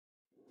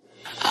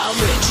I'm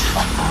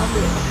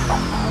rich,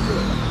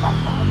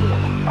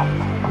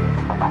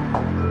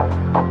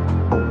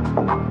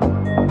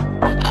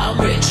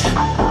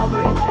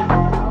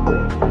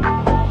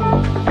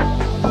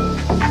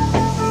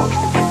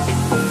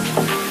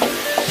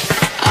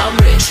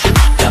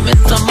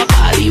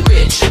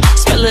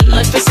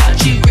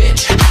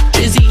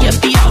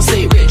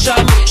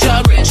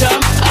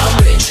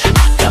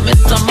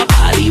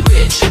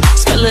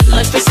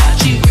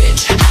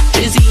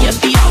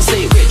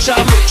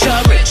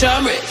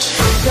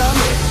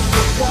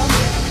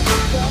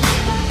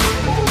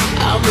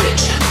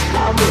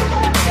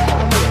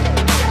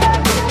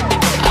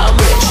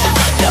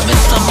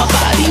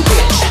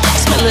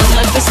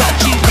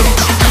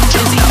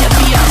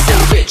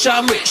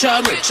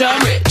 I'm rich,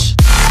 I'm rich.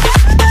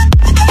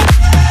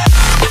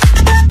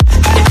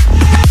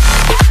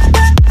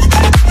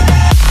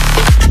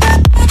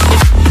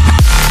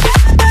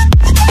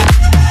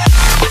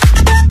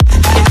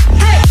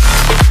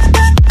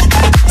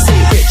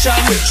 Say rich,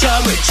 I'm rich,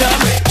 I'm rich,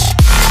 I'm rich.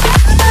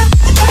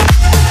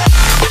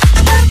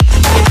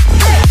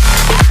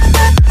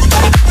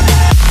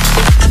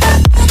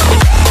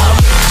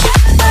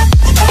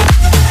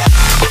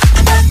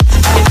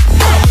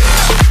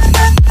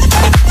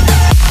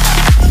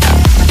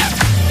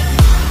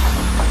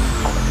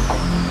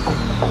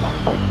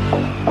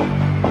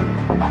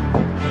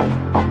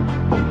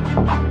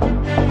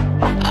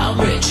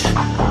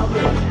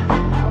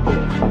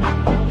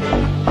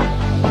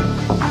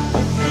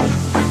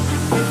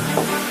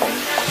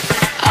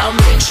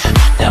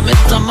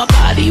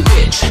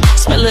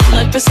 Smelling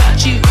like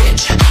Versace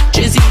rich.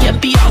 Jay-Z and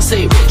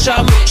Beyonce rich.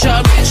 I'm rich,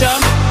 I'm rich,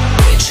 I'm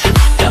rich.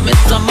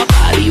 Diamonds on my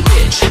body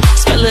rich.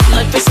 Smelling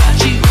like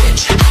Versace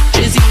rich.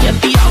 Jay-Z and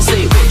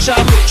Beyonce rich.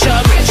 I'm rich,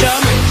 I'm rich,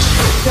 I'm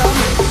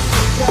rich.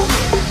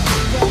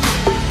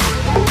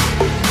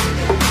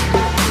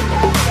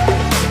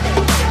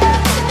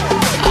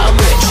 I'm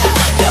rich.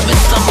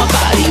 Diamonds on my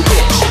body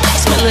rich.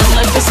 Smelling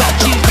like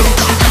Versace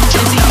rich.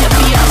 Jay-Z and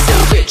Beyonce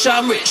rich.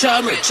 I'm rich,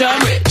 I'm rich, I'm rich. I'm rich, I'm rich,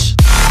 I'm rich.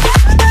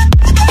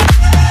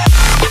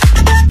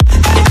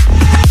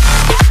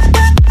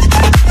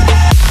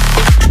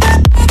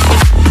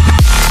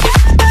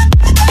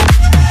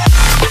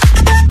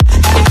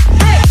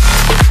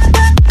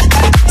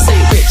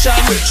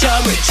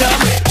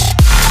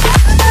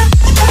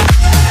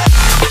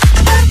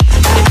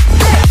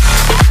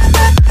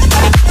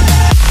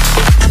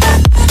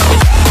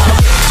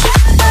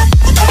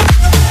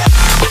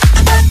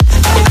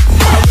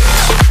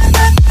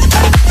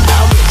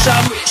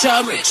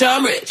 I'm rich,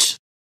 I'm rich.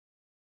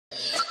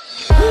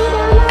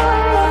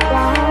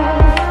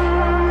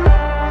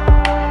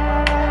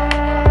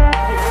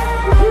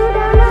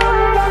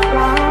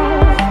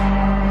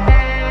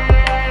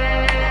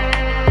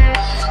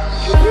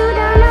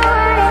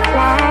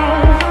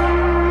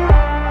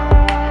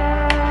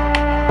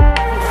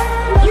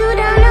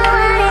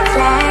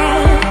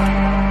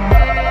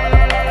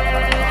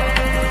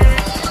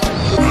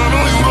 I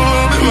know you don't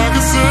love it like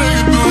you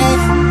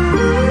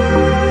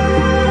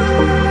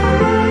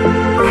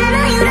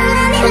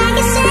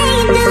say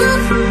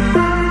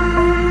you do.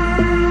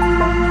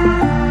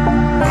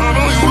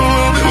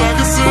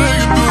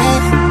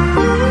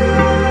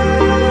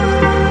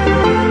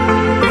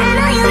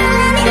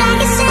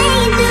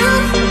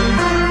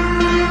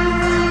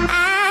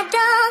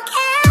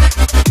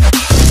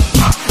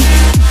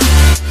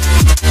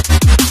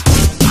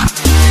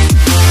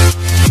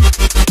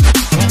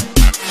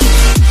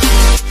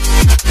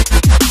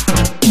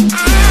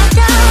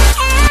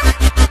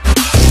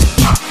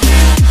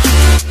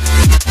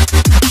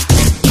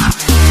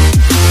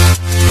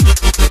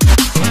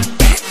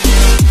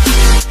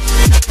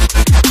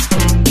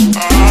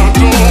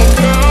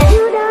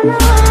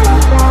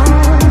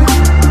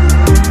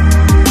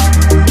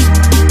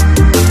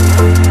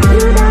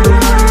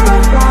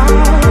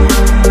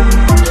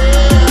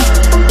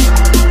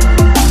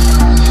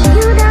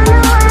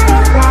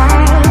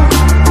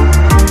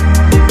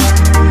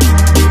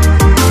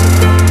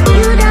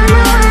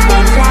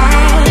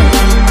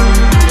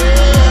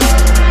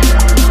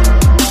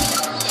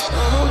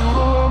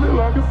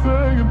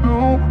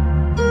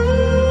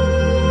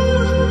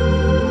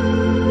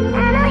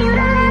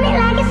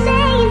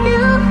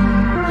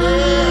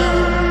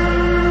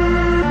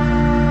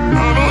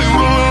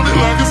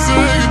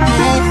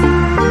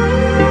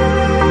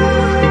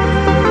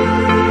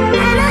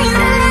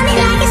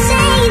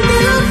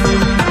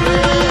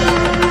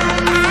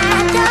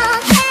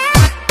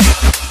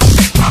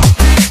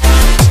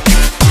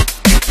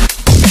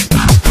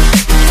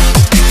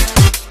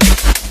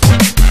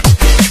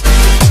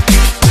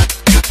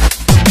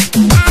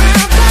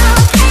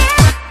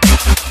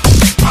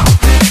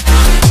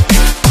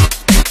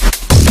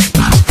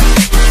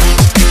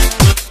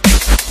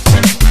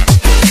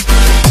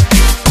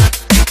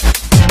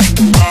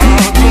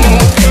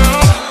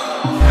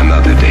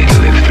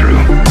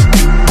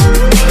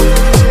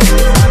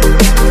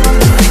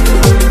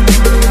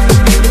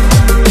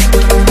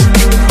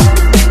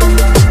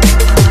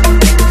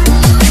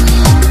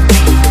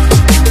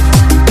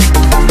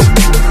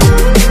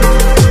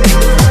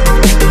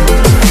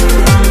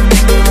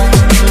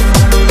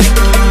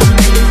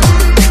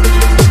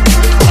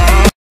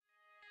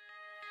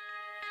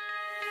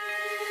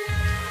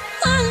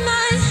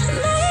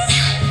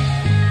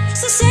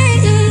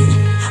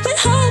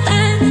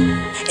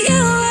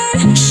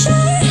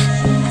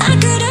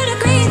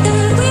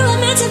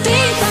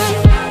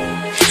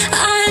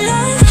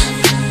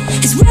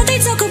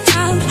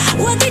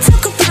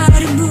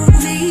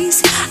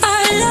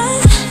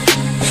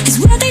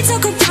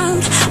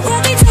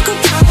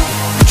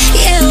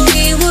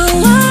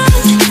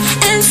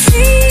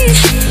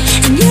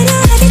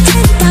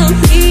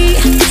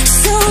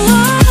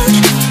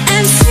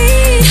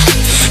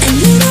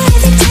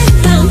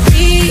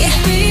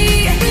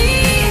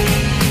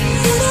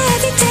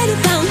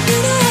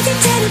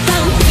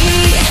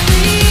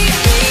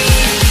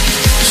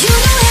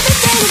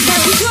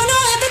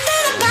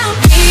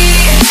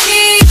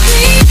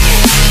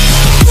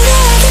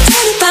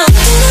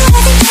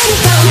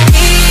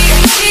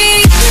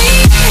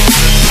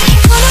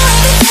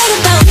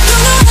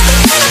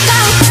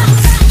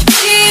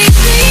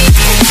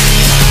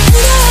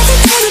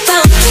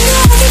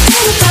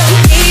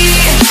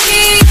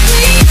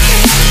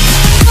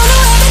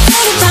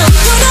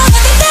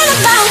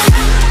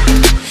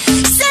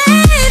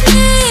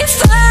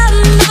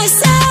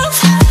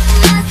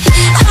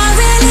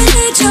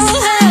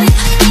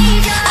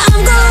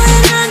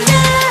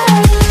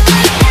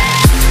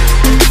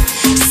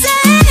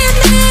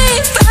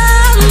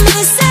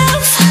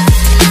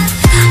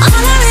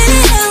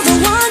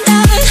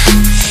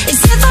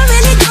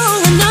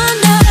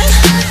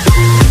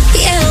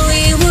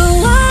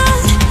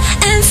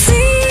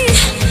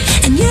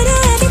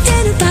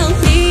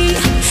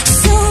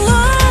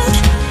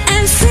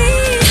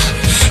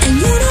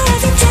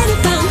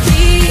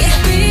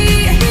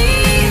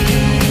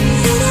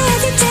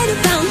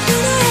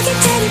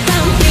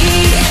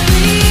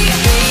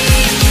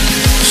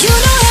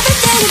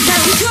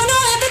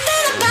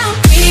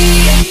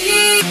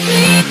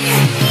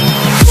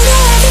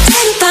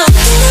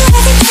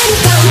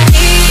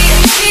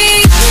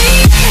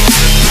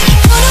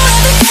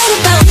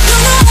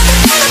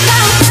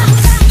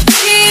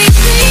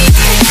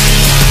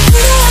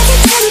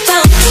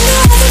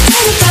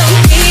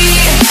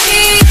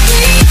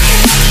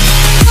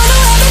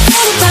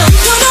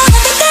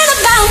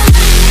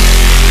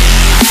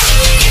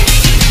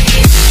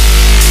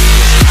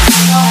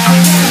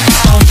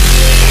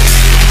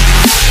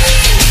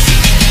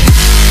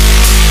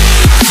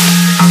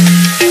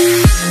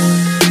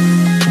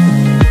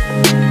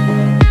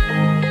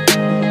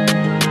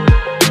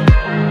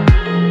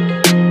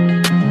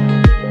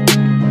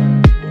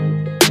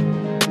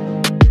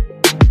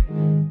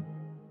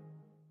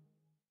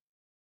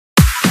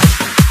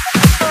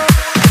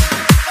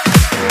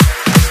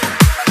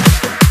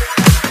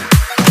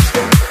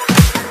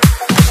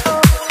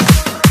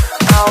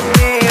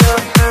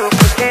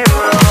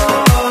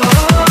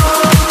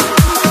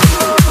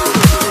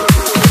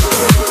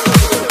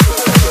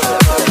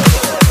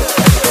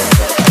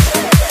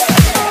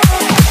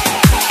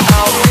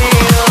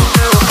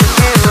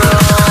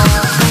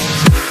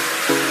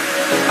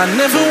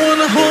 never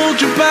wanna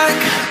hold you back.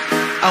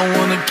 I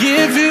wanna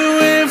give you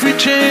every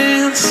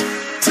chance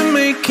to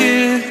make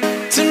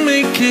it, to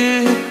make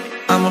it.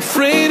 I'm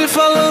afraid if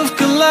our love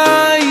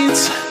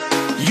collides,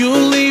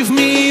 you'll leave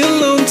me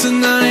alone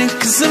tonight.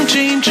 Cause I'm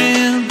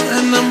changing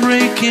and I'm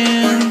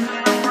breaking.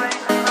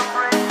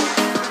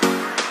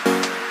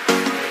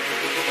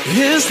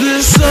 Is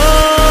this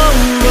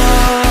over?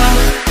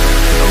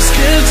 I'm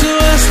scared to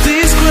ask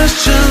these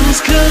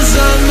questions, cause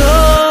I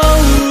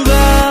know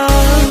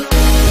that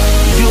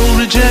you'll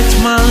reject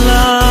my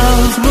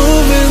love.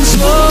 Moving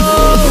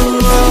slower,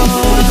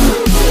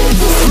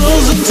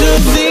 frozen to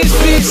these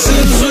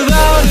pieces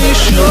without a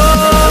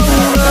shoulder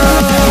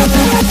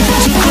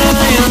to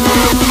cry on.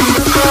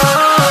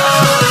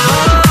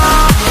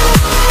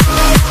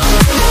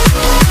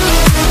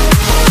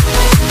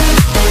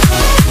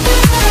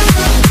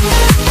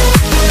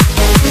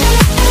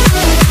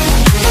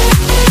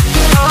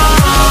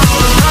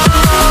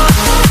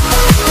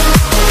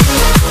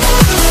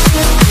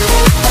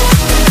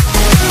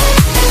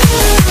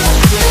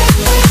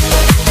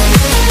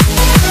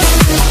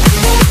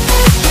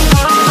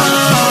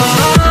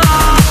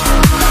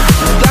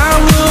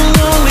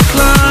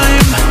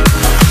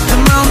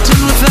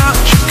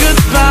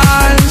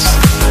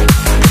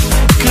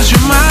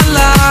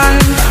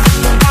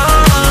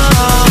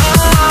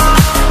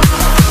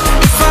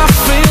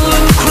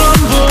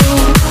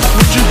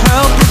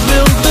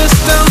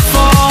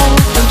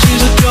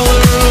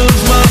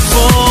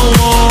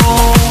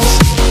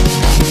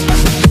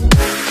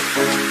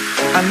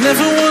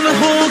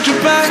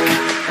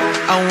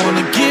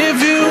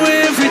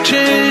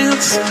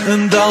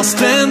 And I'll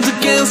stand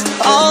against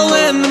all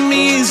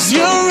enemies,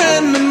 your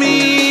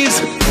enemies.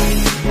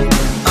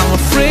 I'm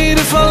afraid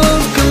if our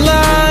love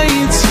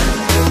collides,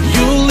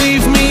 you'll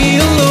leave me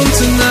alone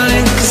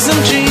tonight. Cause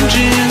I'm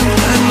changing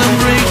and I'm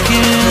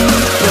breaking,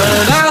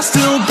 but I'll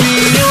still be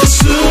your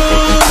superhero.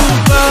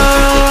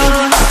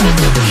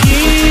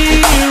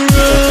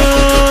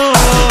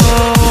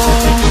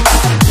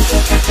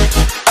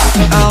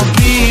 I'll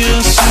be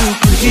your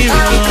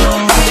superhero.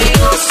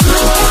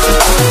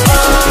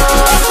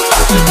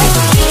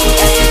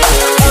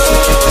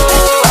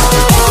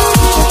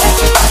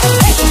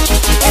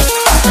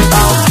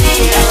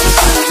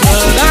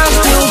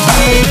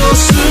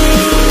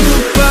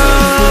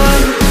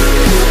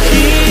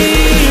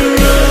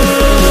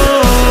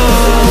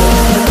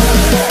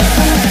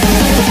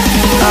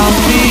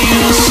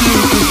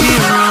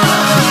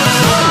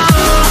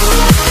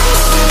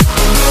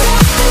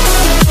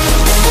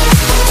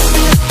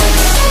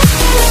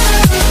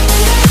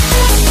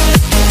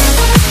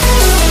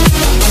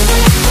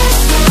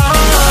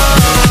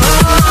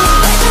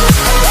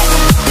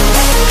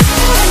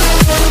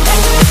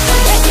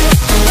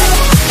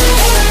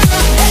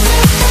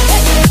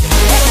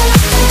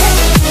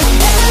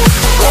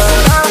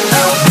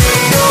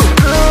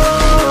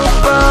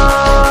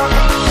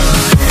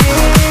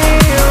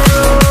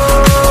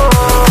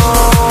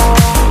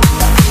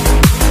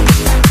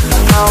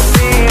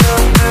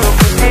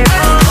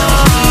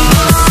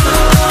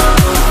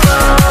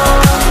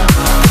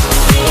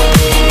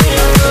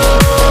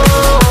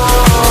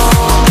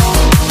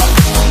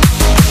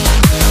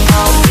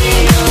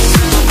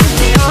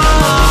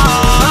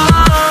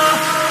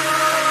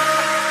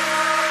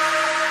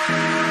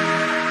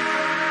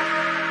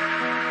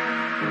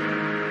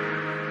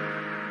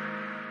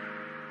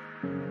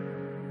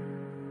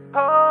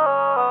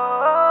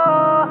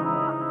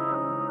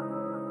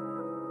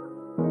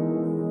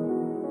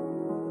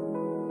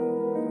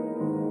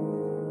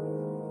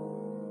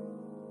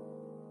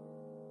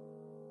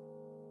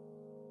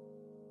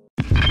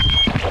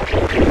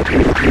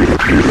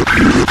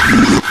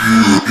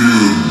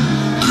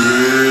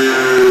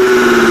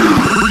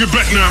 Bring it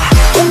back now.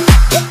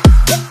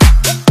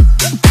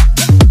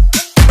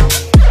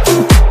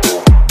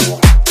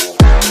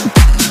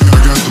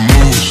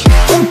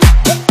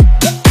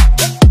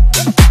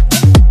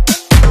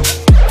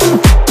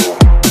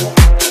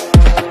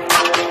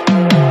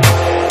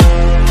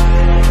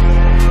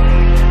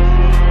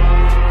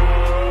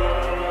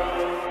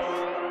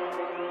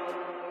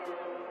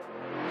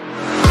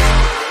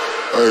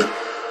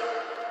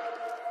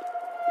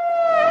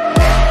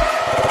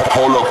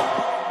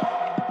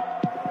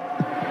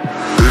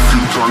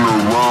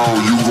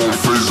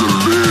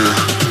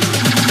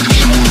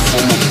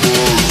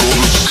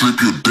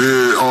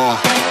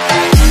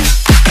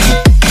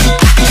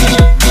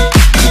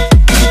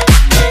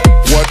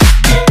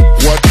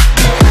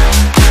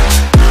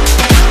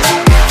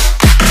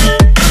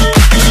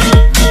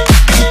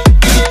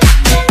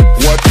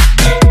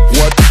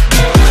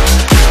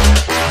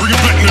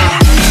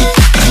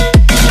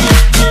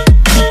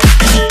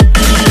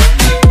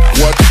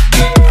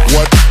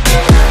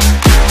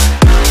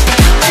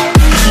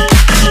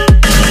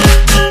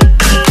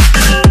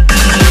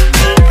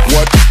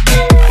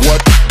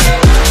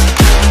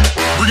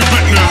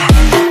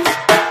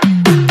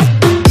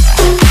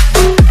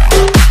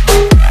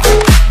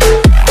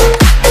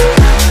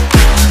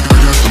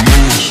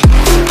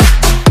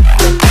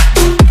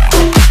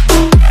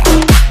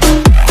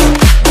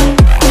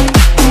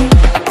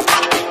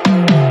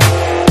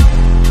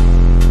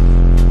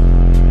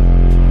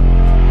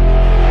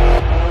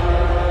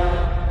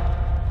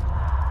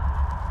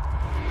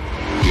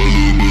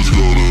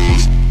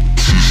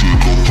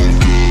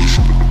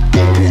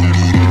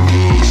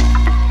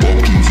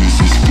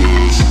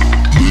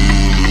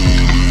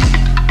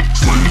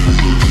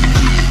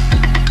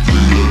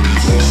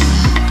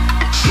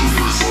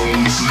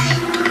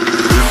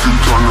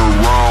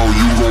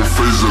 gon'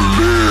 face the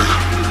lead.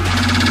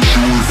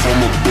 Shooting from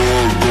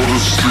above, go to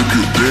sleep,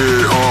 you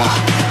dead,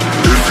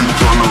 If you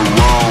turn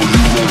around,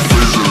 you gon'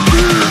 face the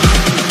lead.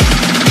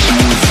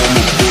 Shooting from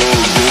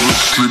above, go to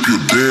sleep, you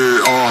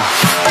dead,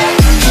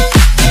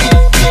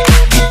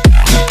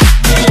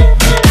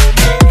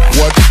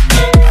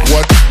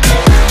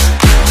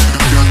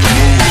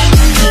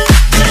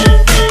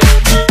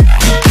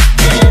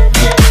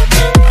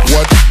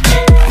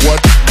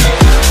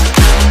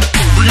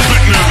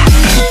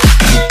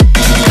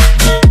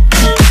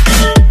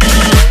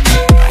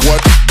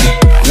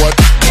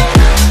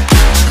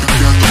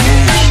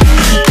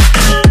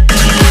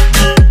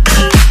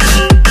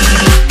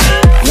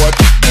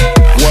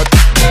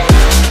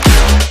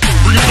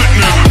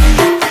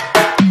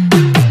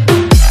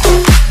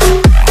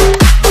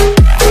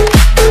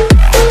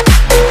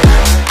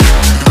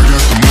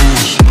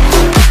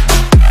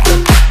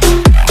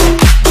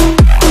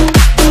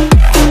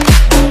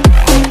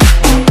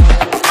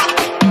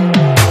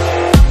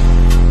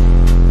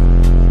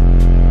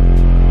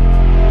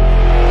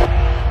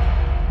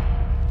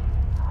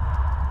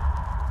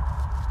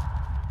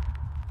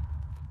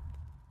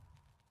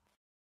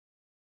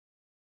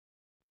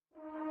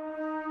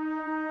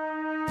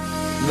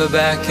 The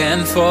back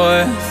and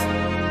forth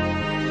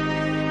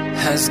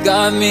has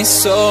got me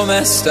so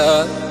messed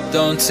up.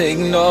 Don't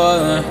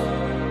ignore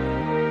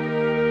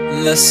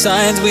the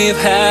signs. We've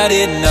had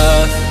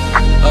enough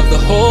of the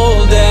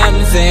whole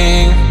damn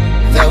thing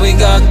that we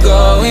got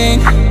going.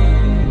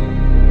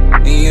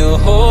 You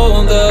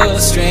hold the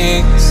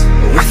strings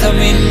without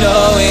me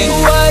knowing.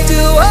 Why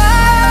do I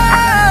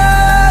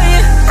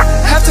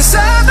have to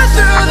suffer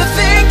through the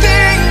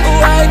thinking?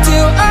 Why do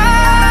I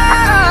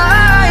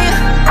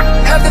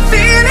have the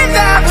feeling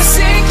that we're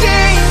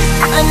sinking?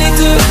 I need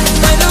to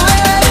find a way.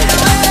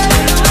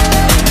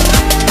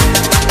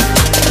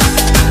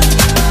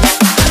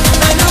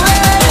 Find a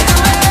way.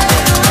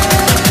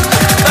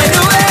 Find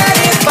a way.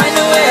 Find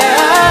a way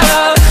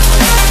out.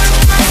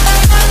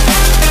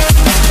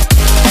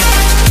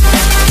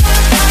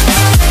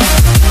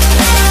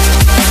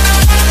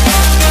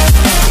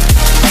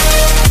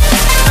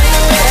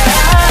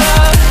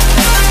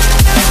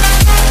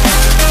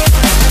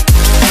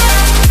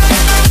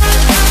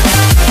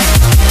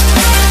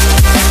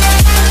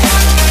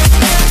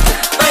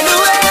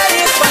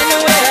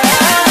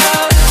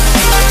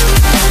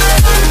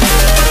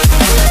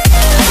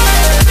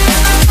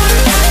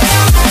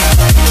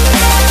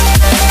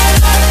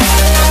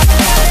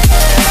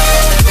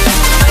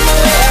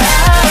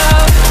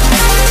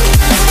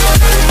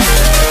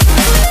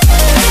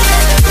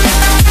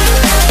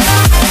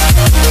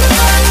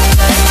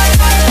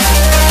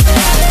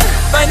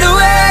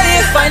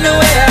 Find a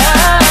way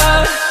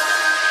out.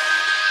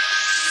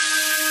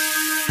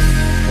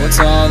 What's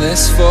all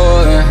this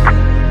for?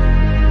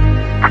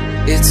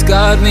 It's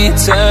got me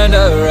turned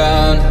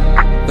around,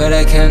 but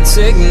I can't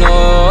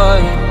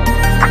ignore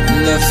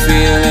the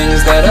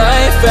feelings that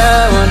I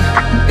found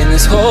in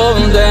this whole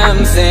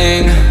damn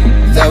thing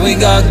that we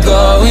got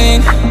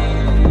going.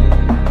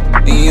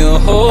 You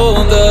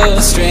hold the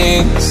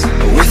strings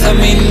without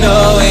me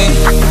knowing.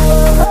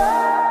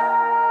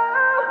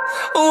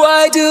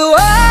 Why do I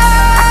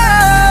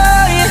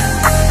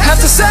have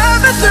to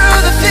suffer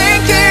through the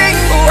thinking?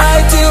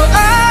 Why do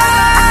I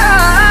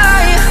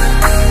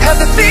have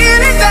the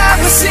feeling that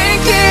we're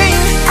sinking?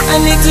 I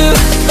need to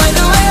find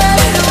a way.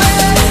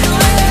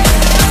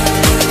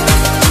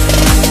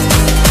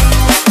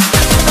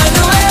 Find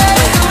a way.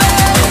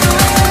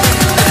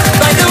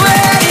 Find a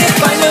way.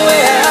 Find a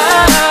way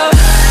out.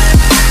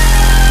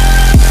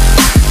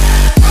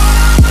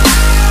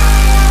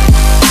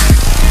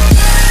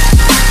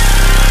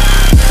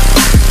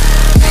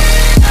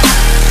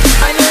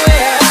 Find a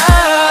way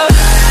out.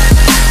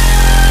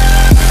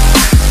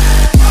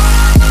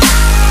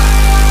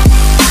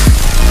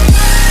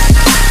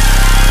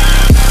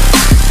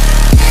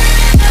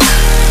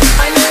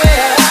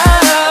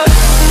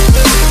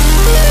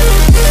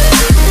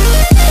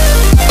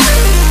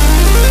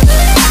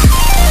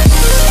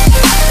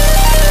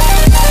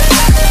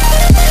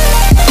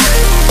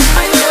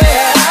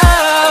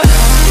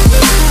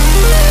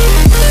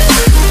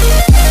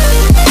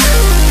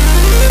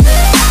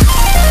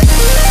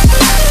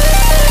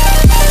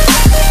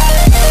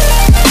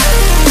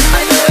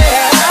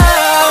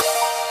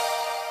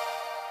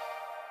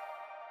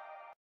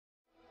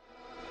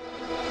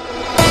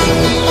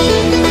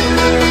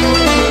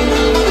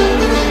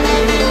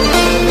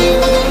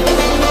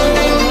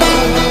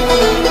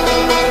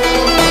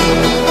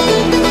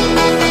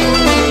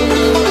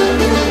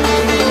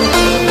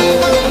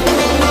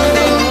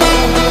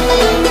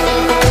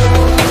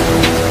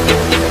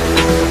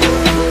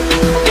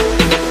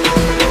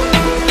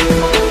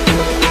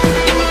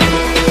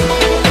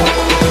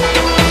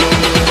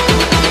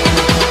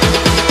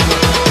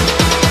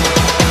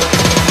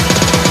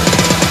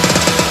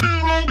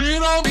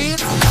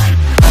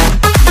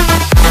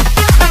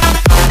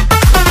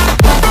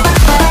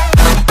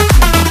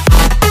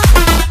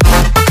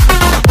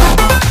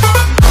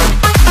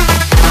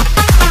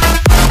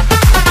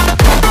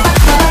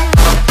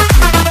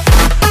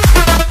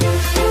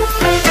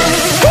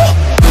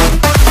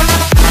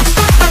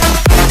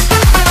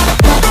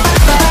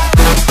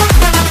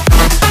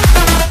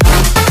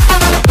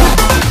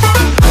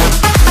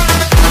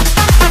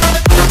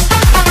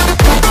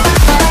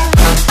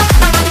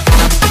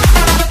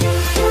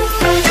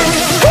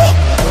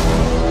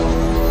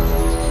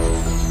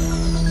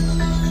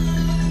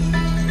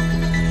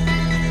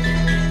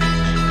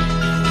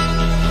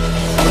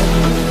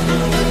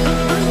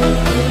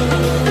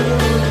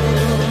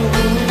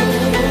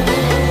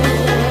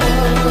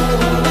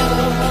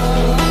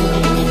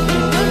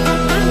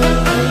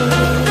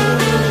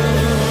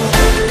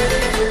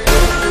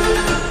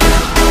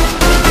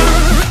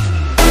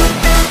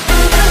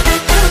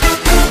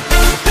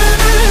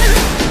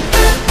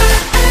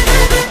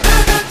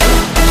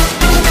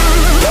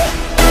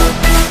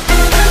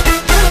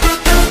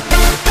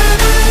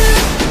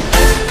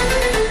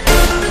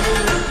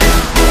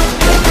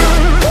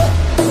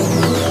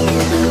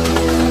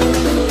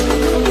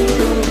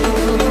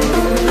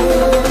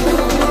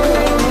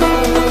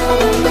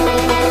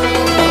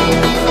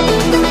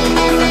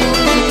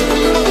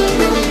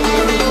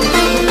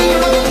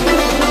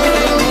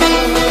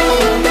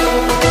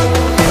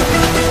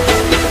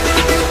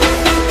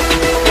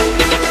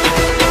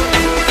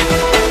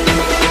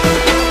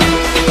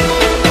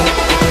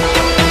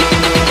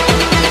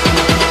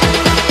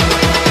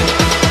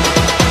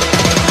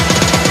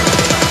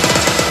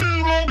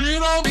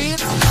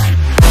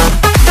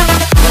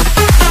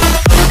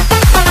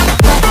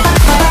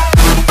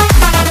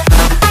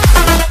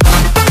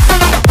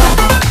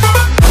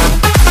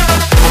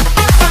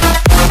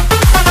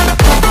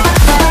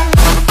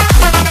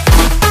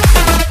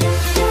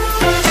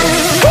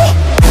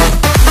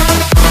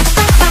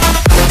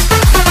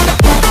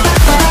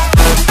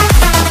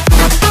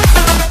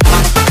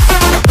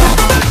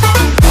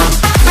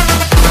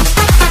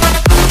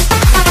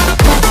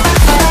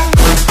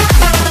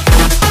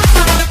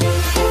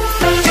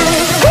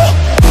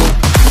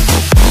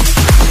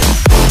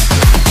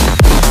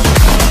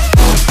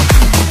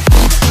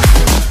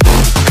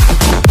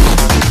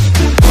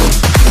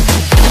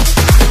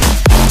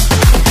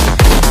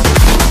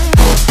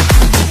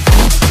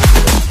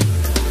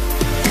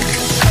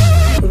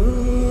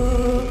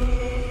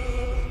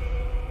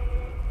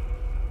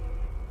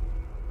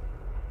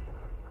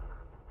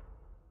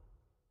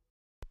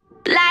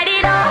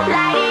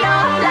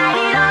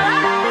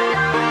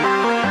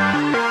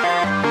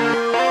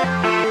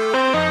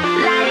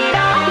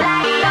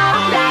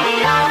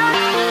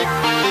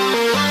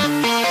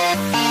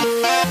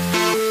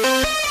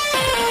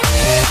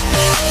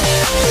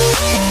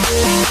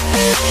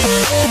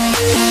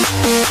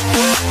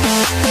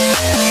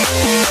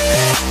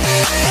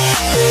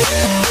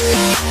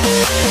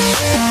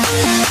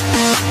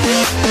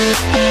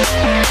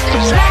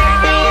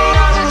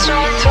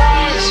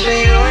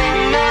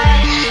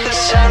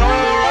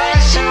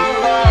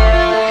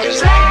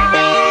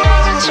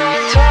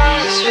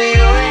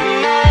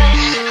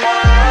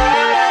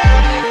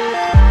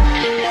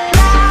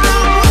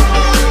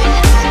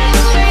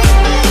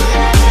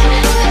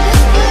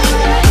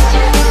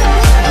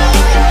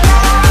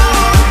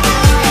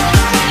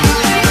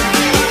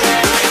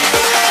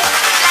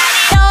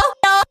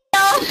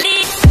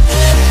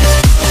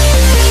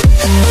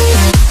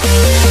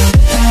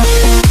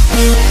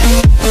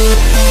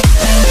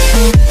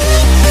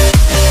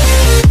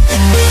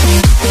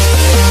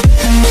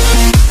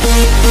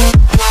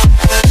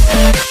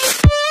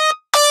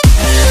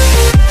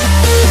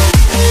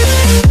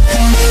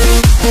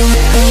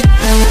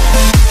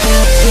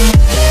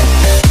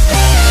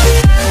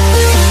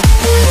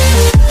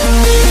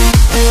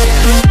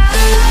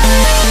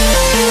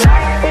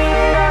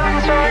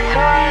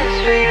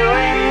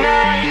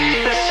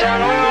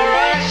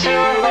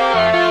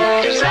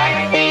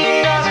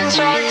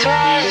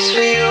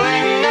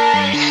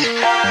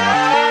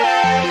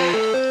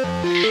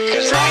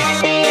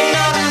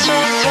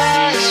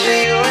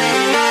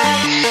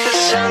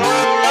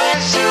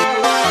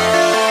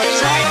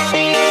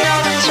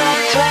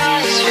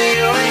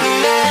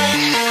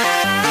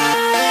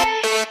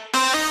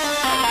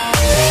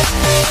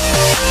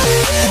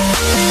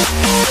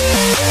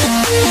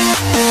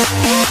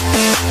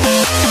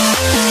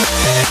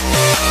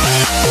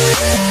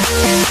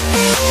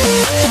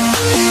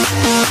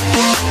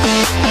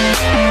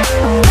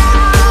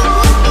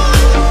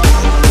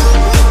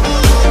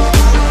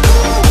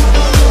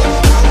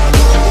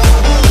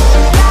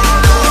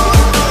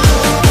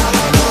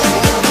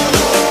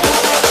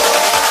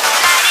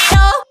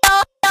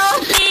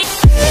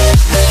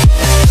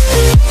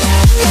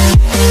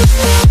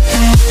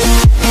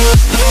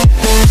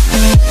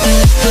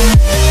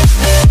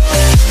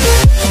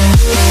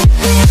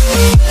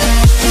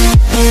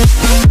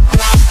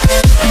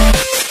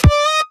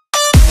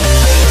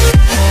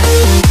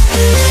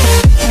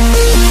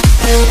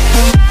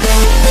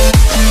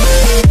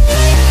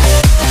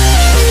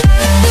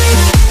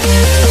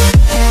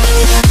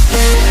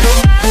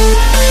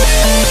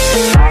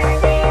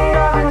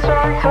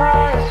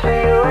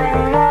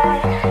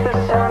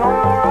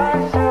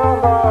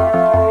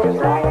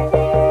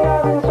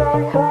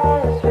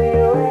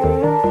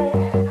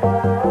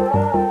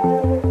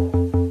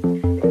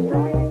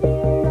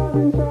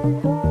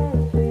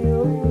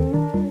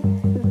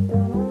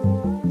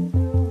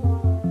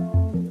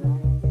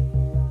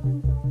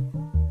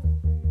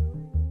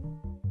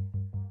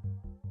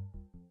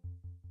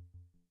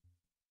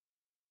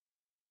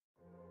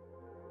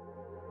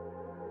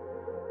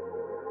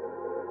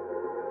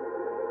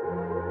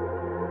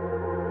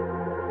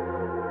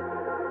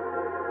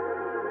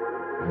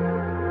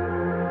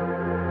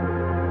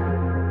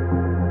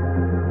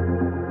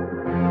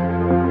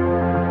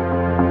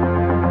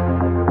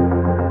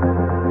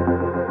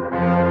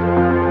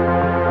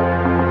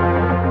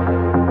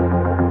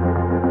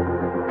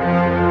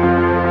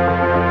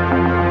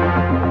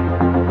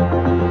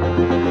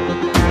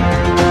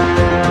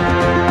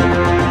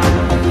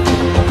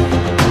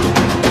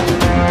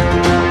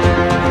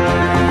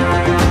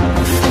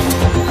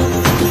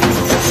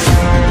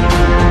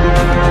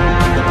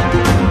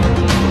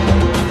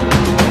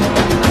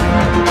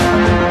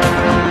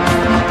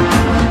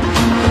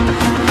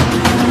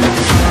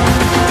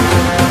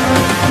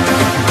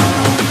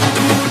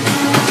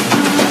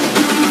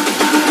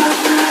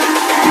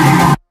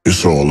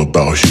 It's all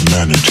about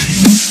humanity.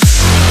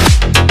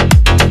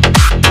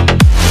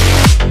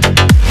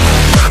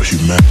 About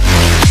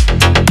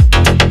humanity.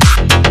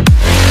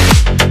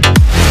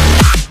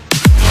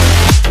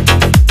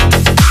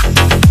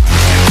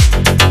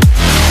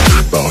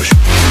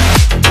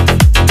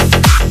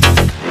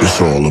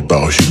 It's all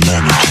about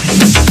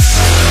humanity.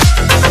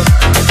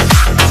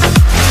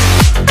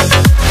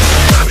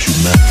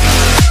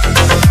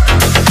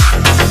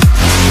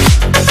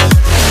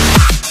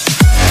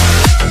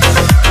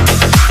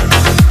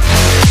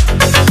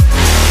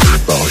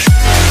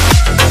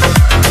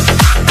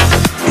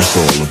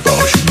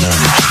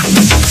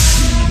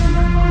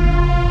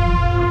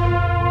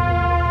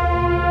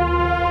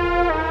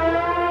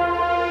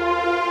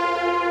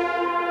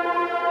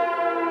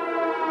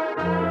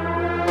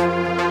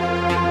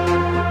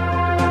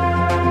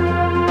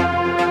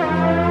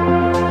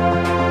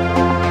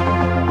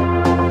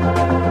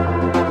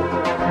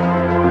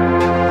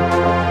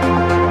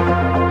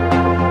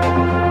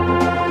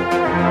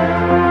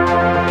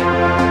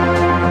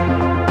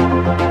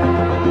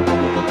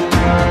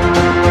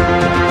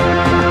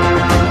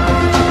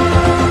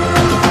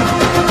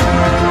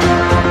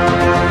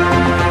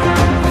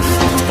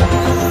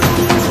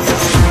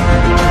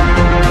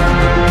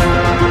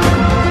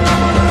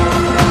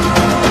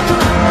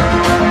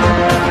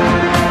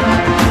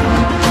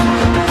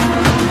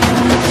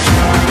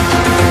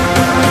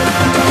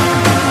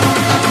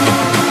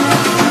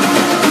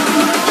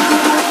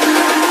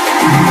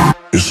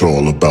 It's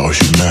all about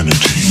humanity.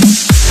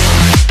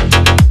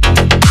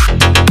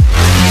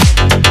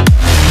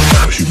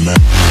 About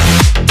humanity.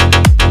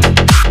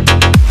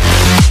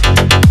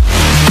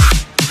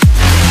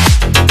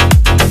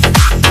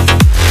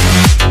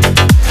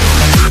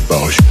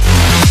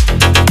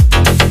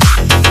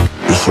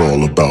 It's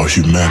all about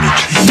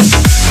humanity.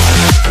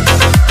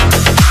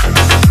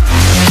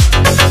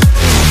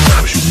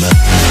 About humanity.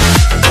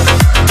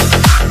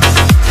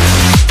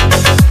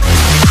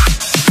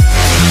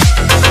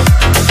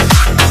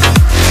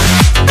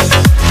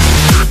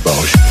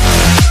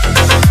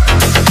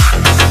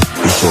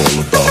 It's all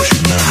about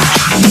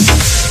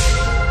humanity.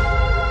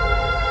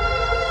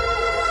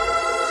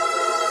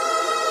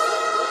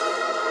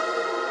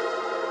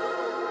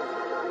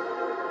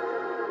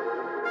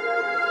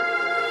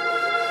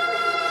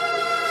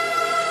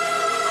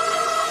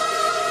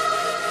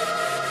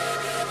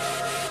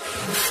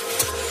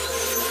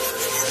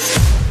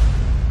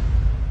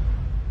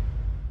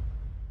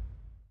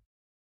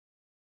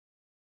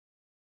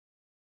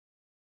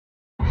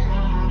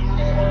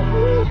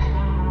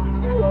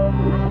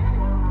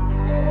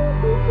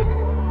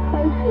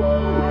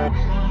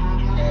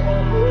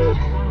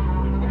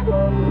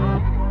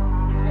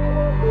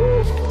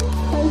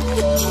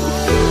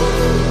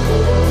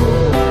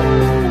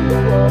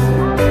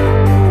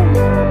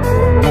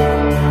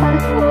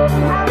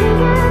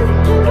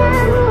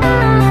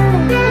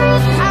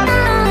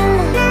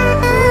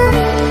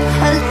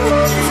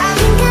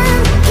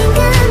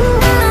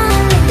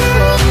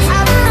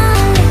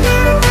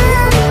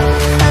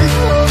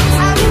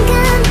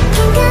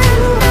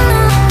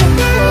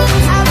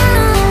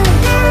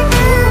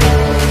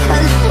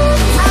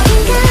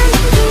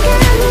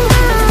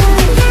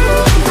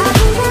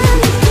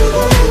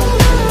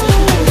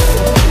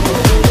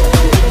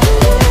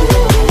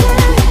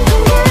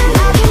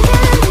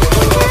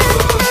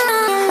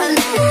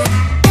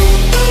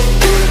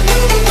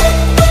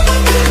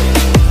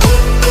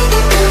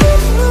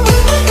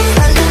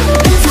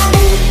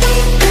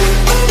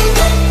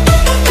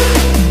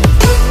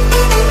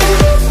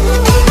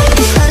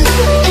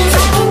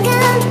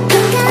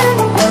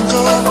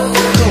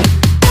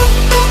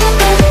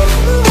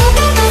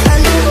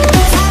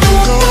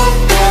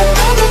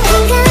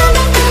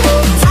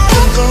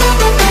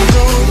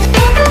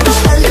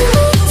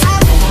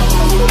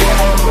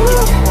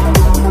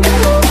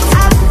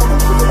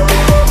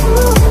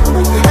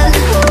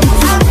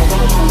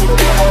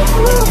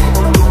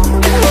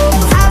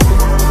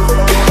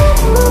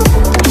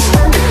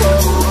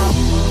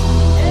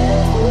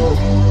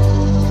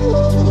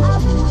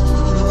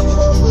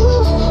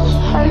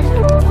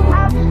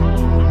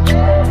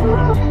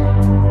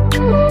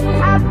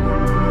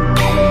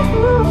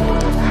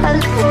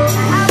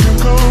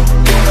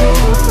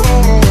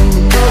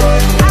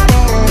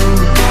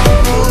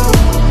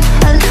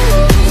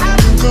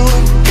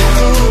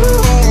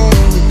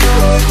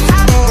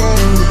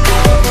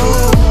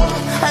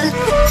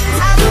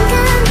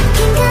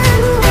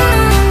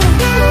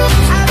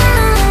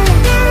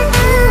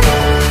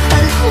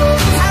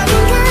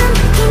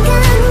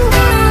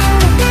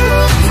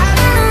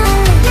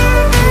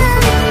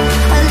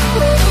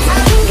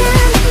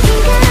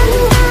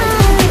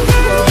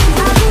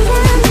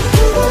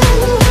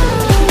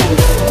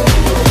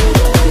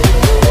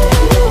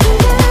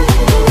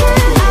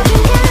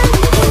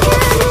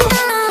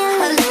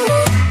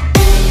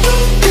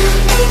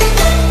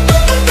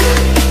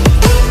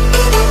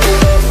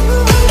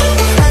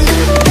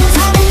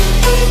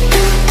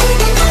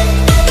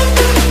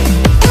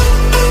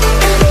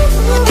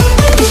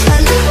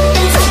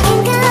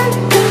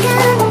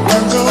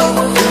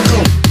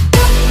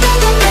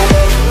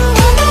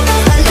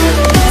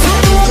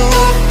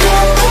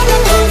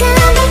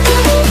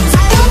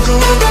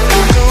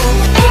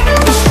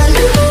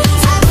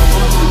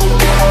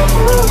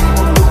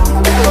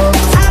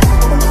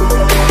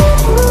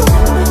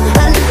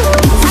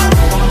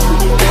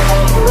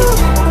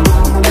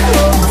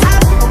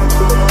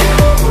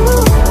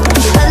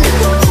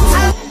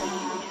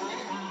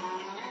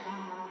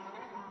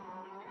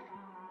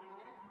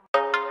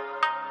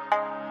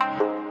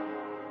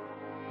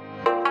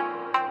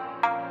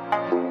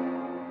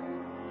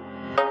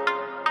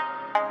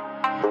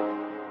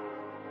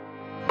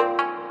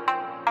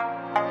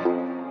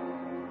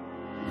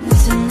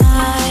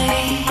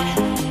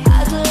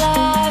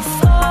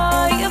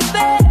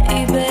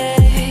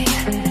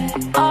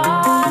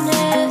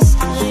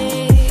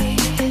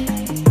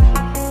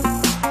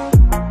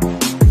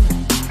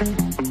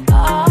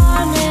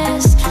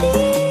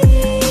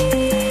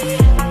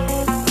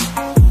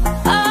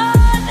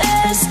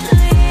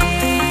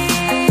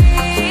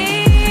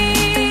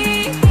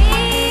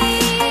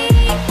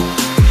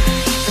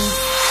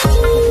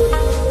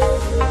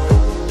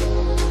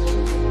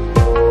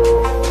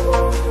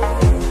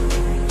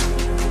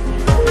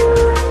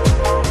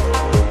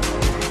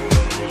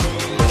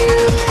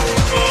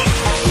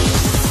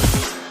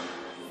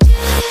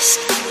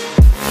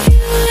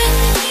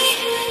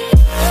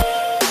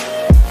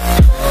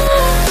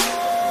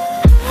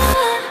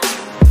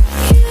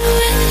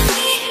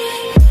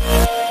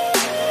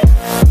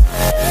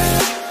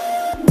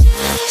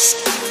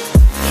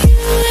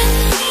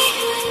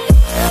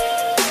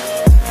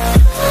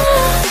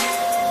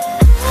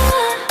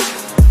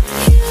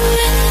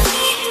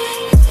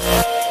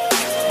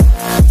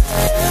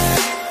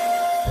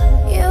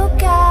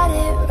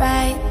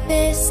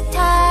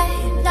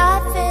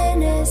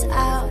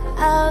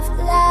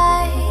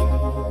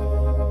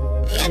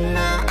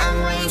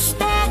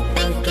 start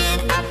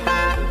thinking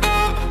about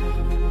it.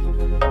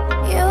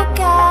 You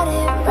got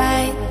it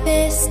right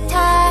this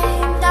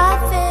time.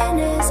 Nothing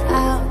is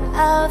out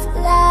of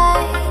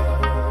line.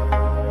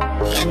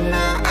 You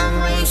know I'm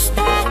when you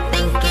start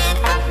thinking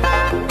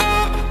about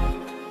it.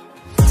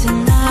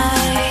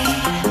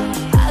 Tonight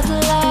I'd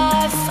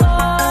lie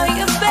for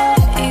you,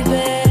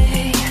 baby.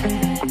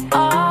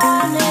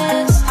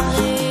 Honestly,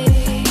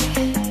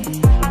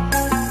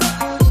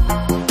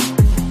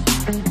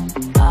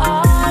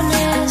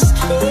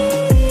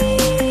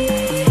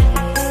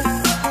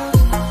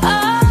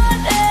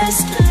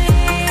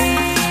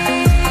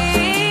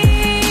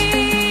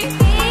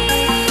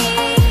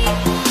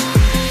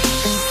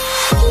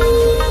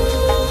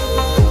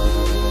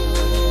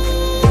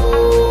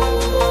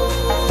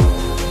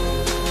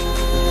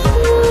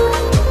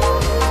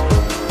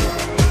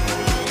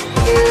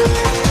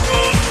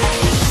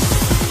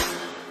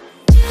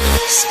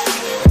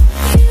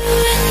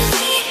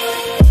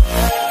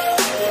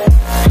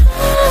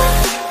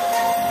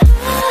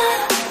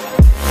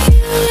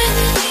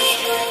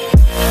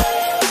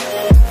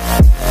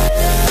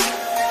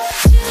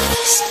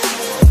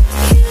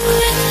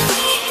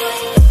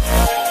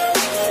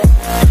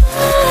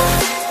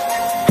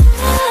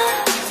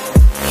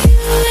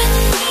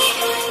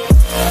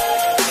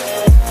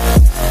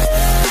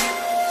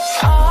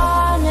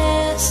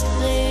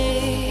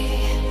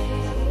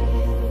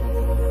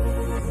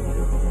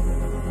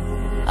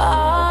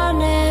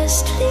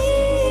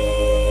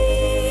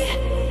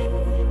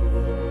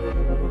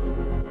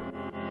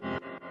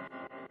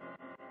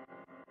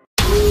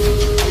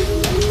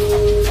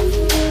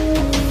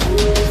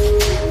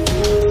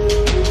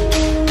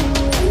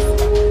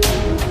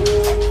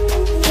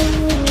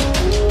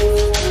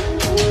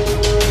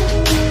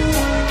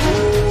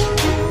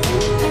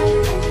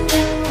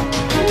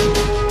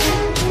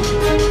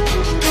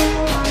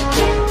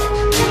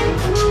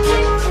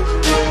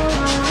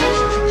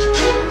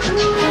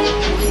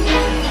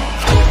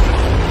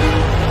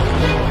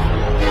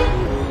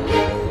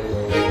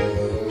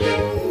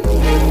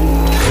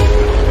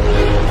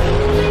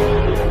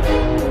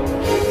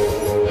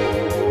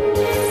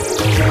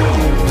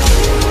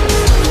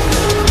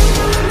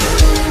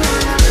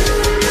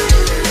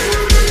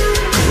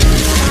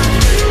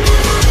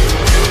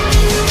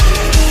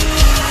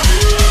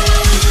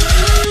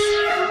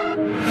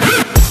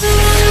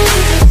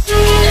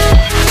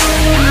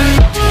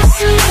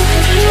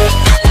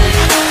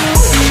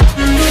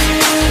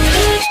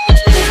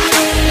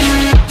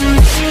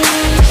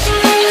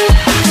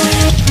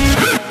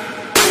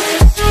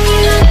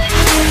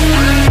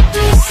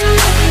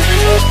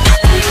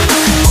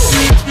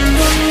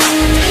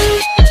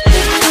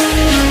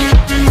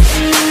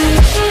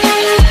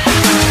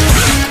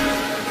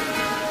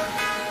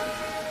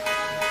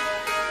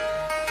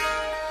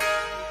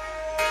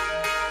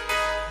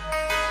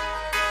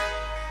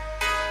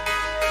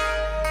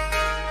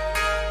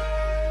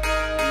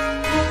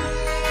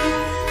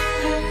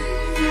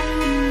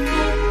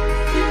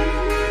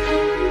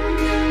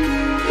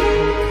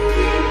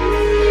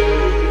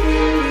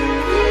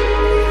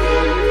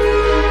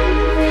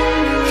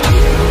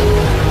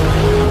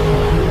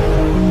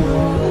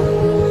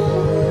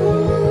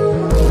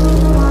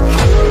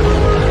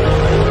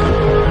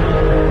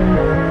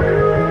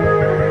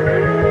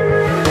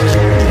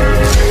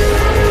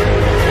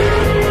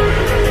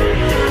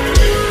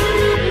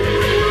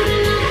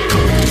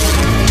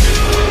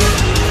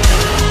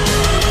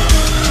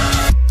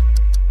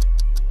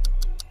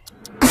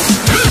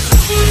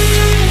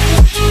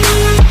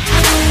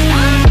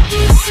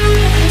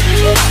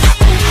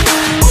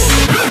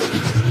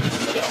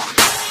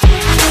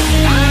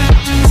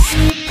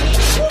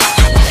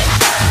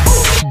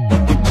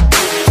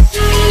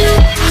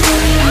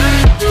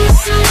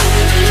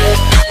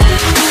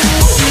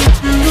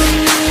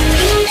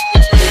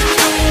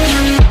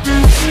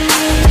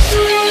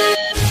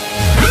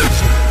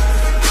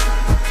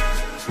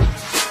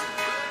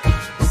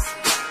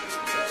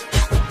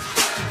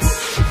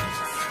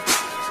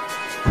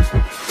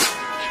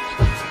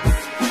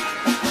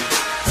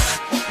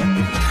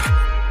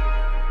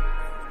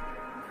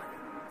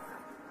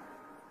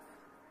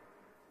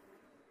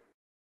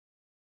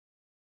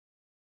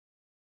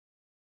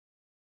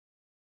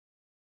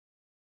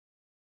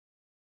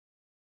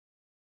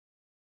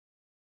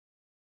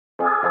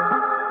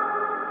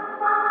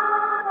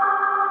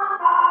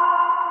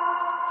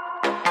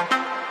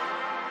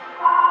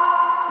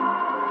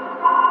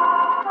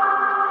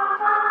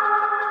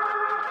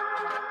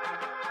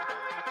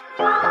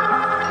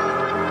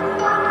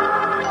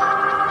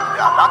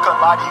 Not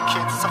gonna lie to you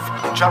kids, it's a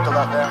f***ing jungle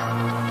out there.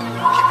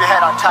 Keep your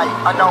head on tight,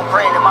 unknown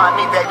brain,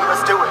 M.I.M.E, baby, let's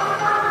do it.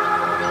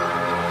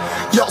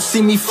 Y'all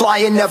see me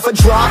flying, never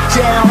drop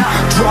down,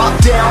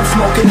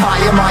 smoking high,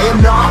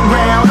 am not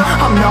round,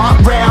 I'm not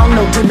round,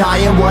 no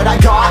denying what I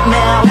got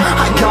now,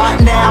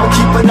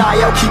 keep an eye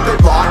out, keep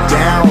it locked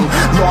down,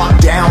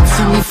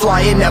 see me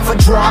flying, never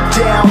drop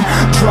down,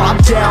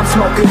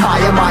 smoking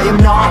high, am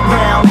not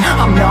round,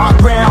 I'm not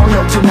round,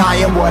 no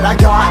denying what I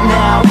got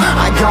now,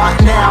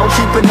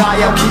 keep an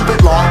eye out, keep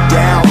it locked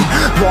down,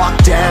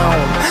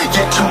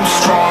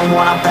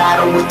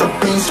 with the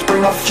beast,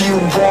 bring a few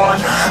on.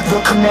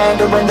 The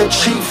commander and the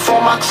chief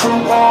for my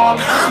crew on.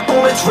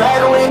 Bullets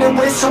rattling and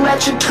whistle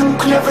at your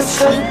toque. Never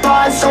sleep,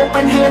 eyes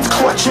open, hands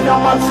clutching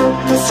on my loot.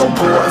 This a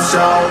war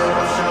zone.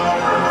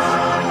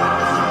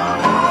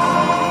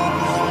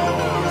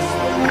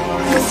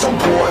 This a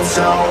war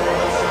zone.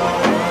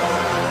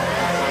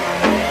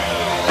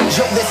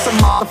 Yo, this a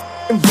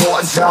motherfucking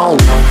war zone.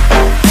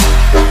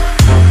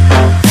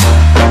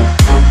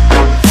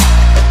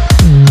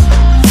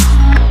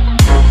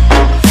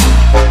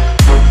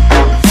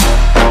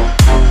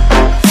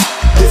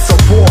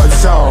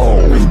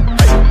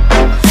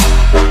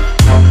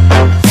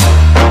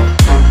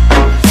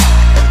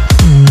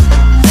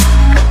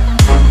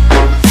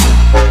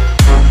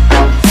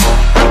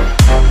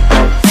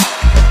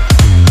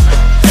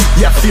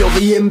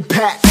 The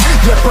impact,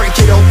 yeah, break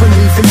it open,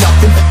 leaving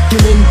nothing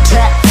f***ing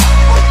intact.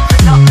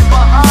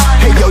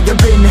 Hey yo, you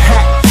been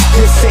hacked.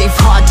 You're safe,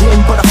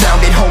 hardened, but I found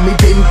it, homie,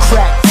 been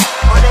cracked.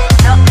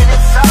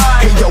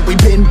 Hey yo, we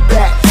been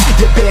back.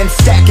 Your band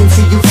stacking,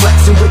 see you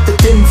flexing with the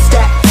thin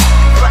stack.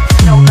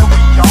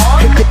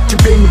 Hey bitch, you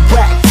been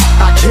whacked.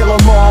 I kill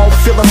them all,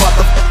 feel a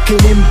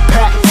motherfucking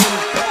impact.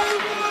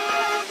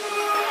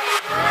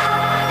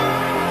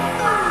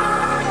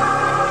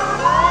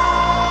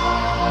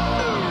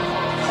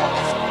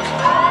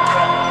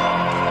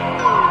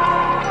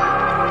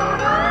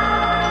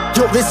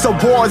 Yo, this a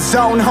war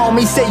zone,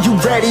 homie, say you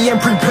ready and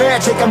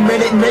prepared. Take a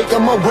minute and make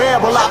them aware.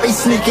 Well, I be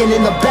sneaking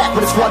in the back,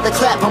 but it's what the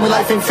clap, homie,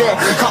 life ain't fair.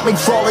 Caught me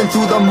crawling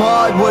through the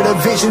mud with a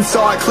vision,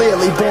 saw it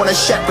clearly. Born a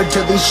shepherd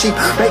to these sheep,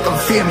 make them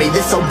fear me.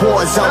 This a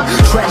war zone,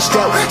 trashed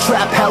out,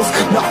 trap house,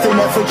 nothing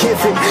ever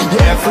given.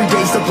 Yeah, every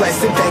day's a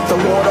blessing, thank the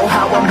Lord, oh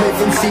how I'm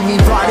living. See me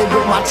riding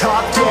with my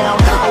top down,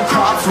 oh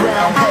cops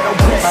round, pedal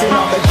pressing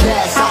on the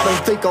gas. I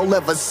don't think I'll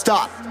ever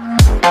stop.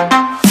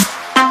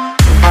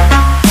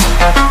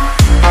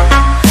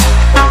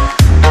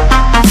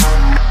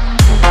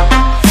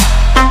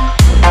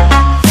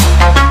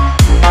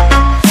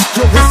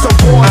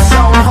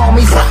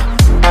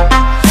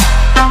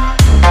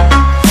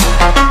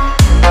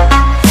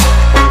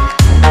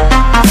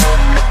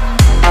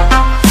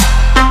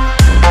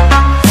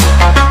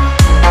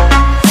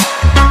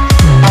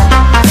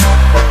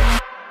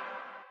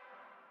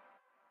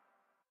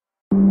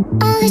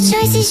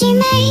 Choices you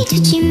made,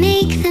 would you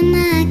make them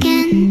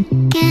again,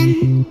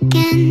 again,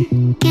 again,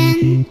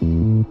 again?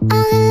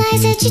 All the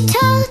lies that you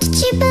told, did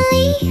you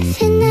believe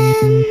in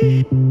them?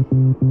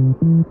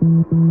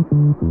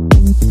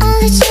 All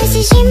the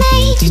choices you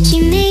made, would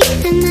you make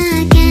them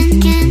again,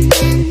 again,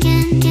 again,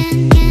 again,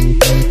 again,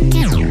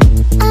 again?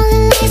 All the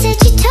lies that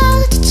you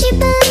told, did you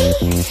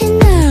believe in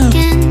them?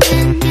 Again,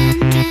 again, again,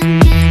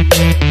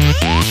 again,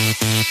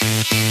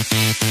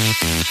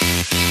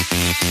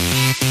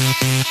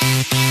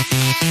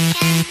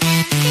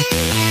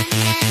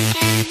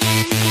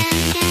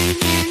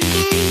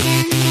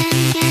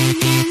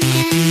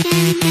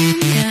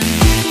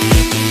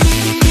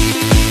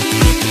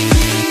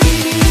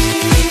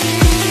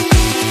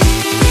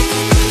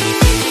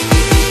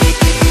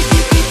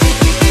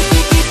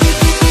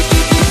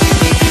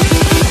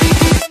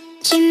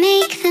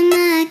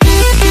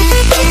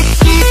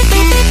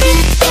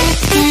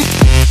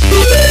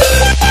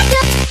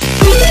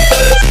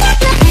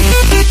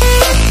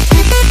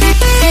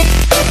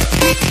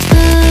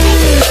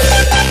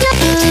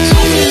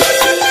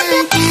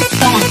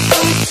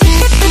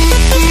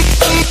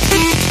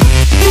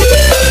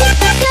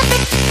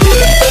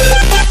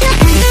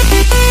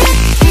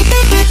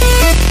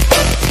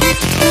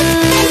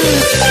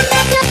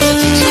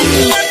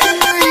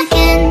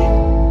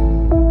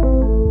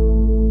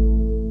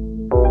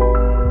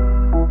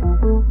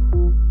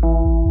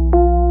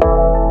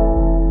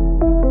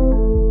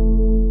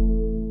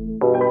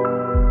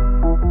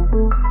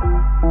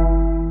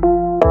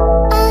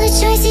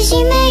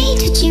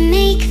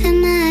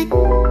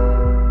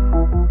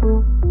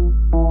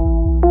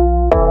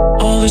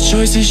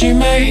 choices you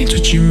made,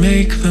 would you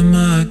make them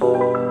again?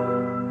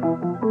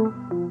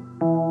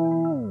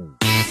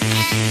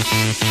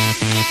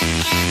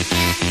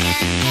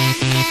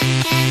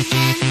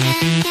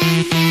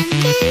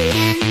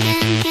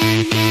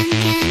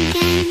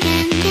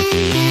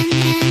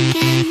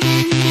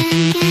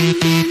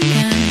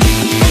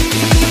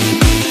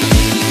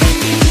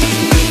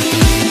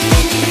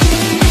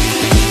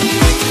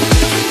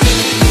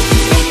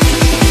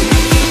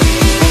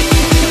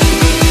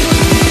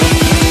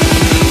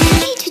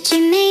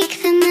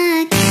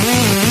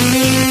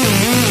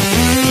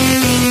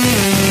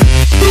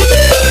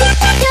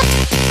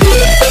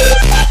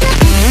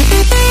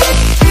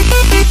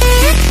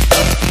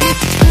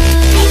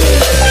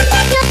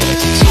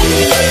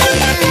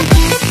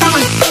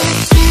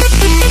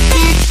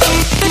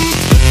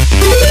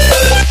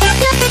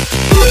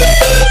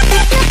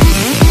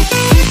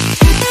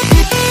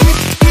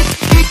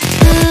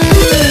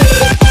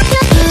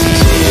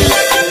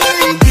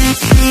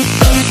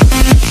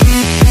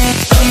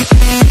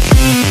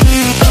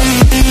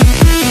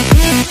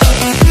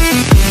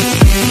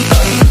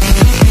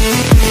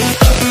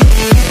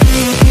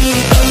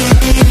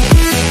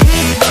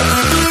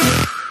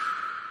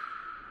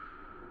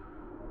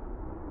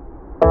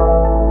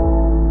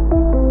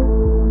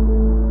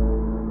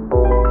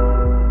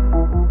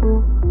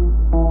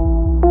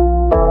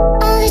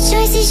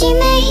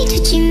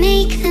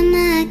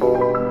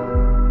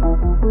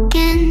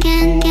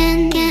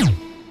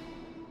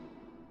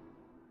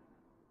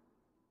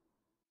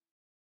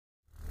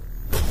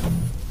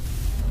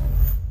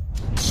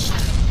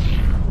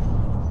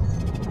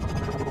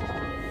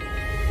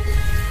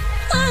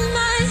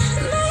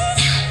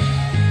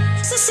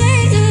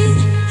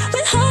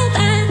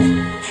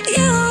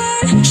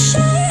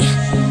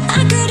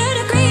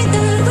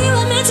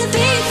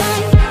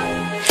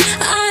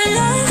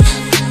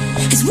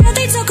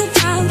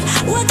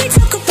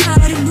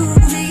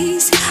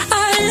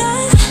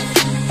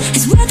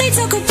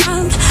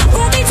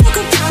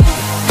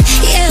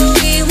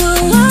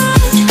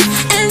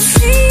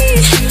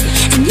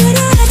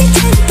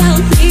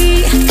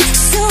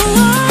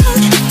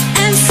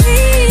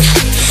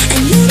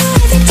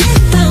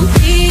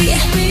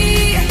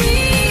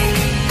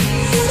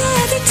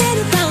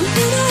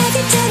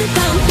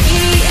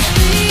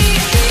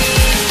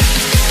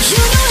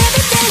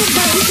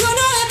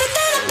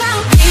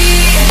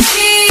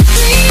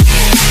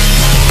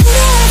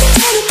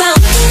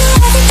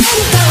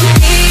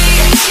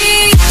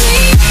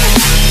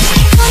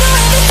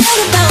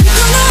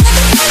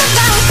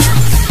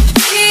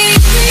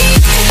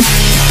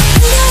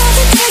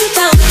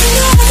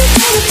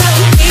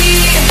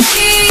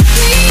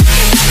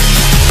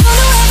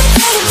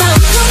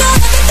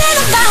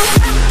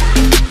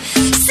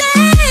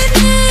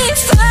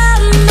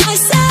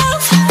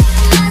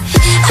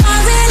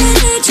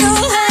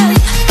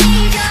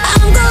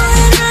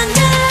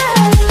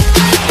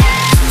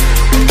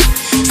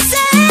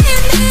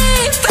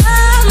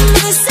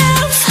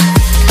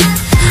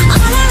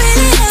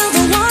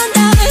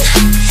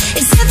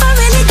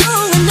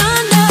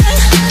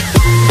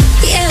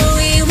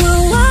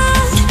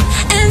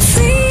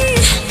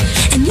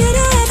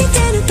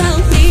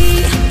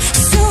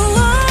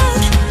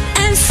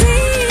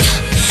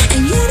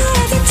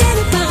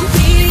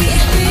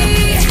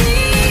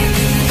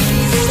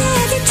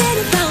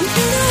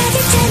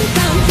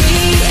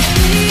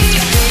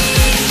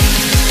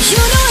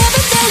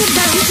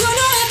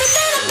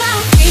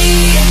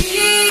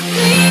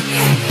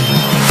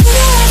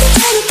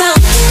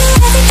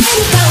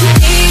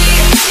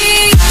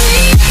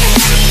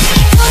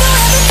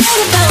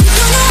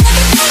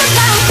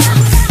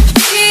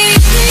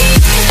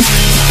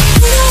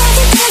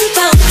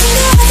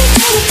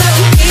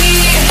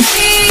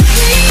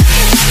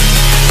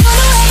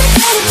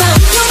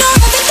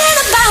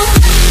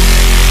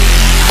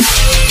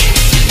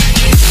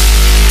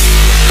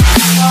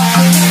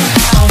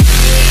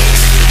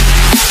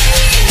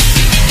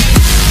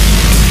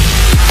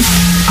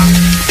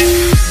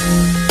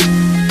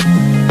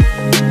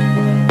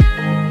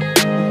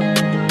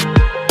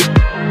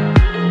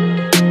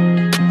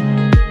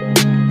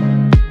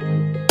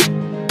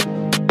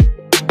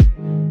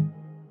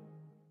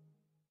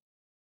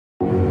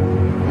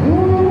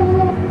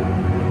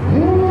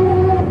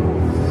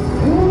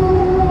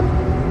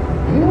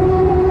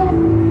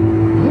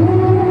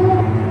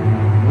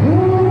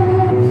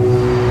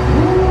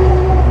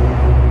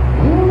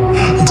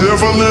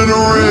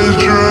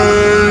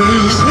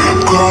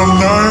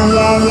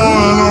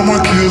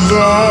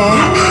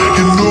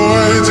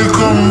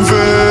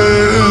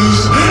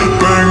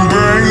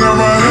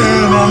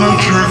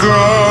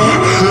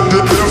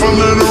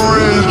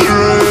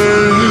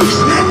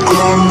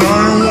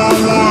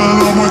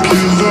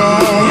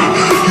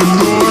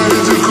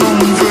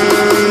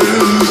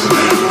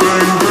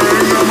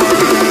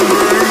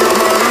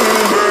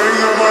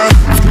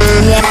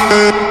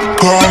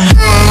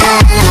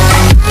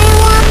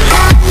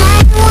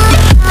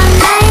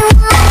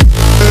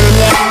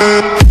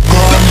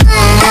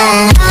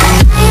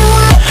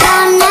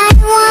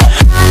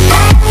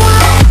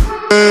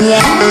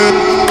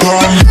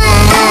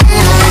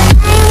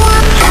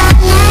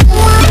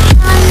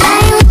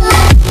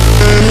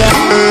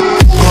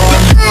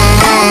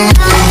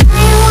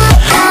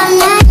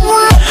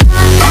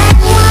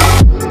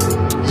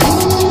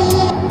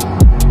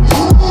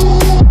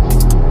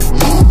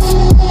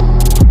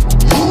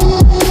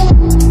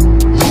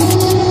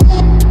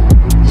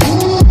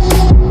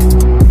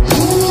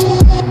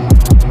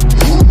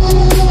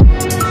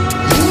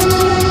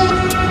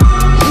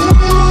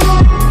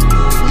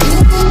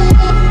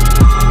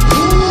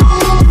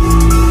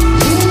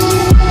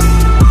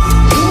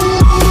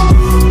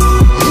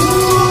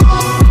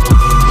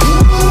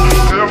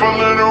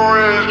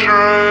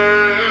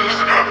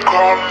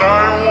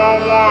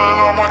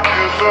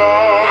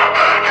 law.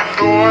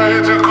 You know I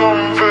hate to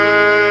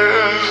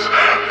confess.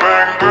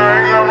 Bang,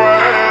 bang, got my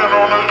hand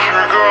on the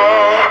trigger.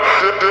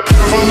 The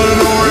devil in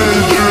a red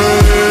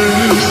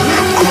dress.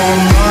 Call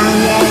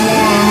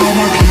 911 on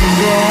my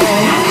killer.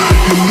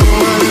 You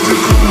know I hate to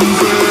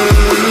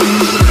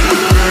confess.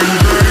 Bang,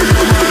 bang,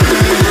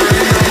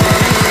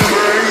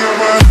 got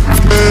my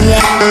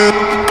hand.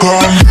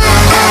 Come.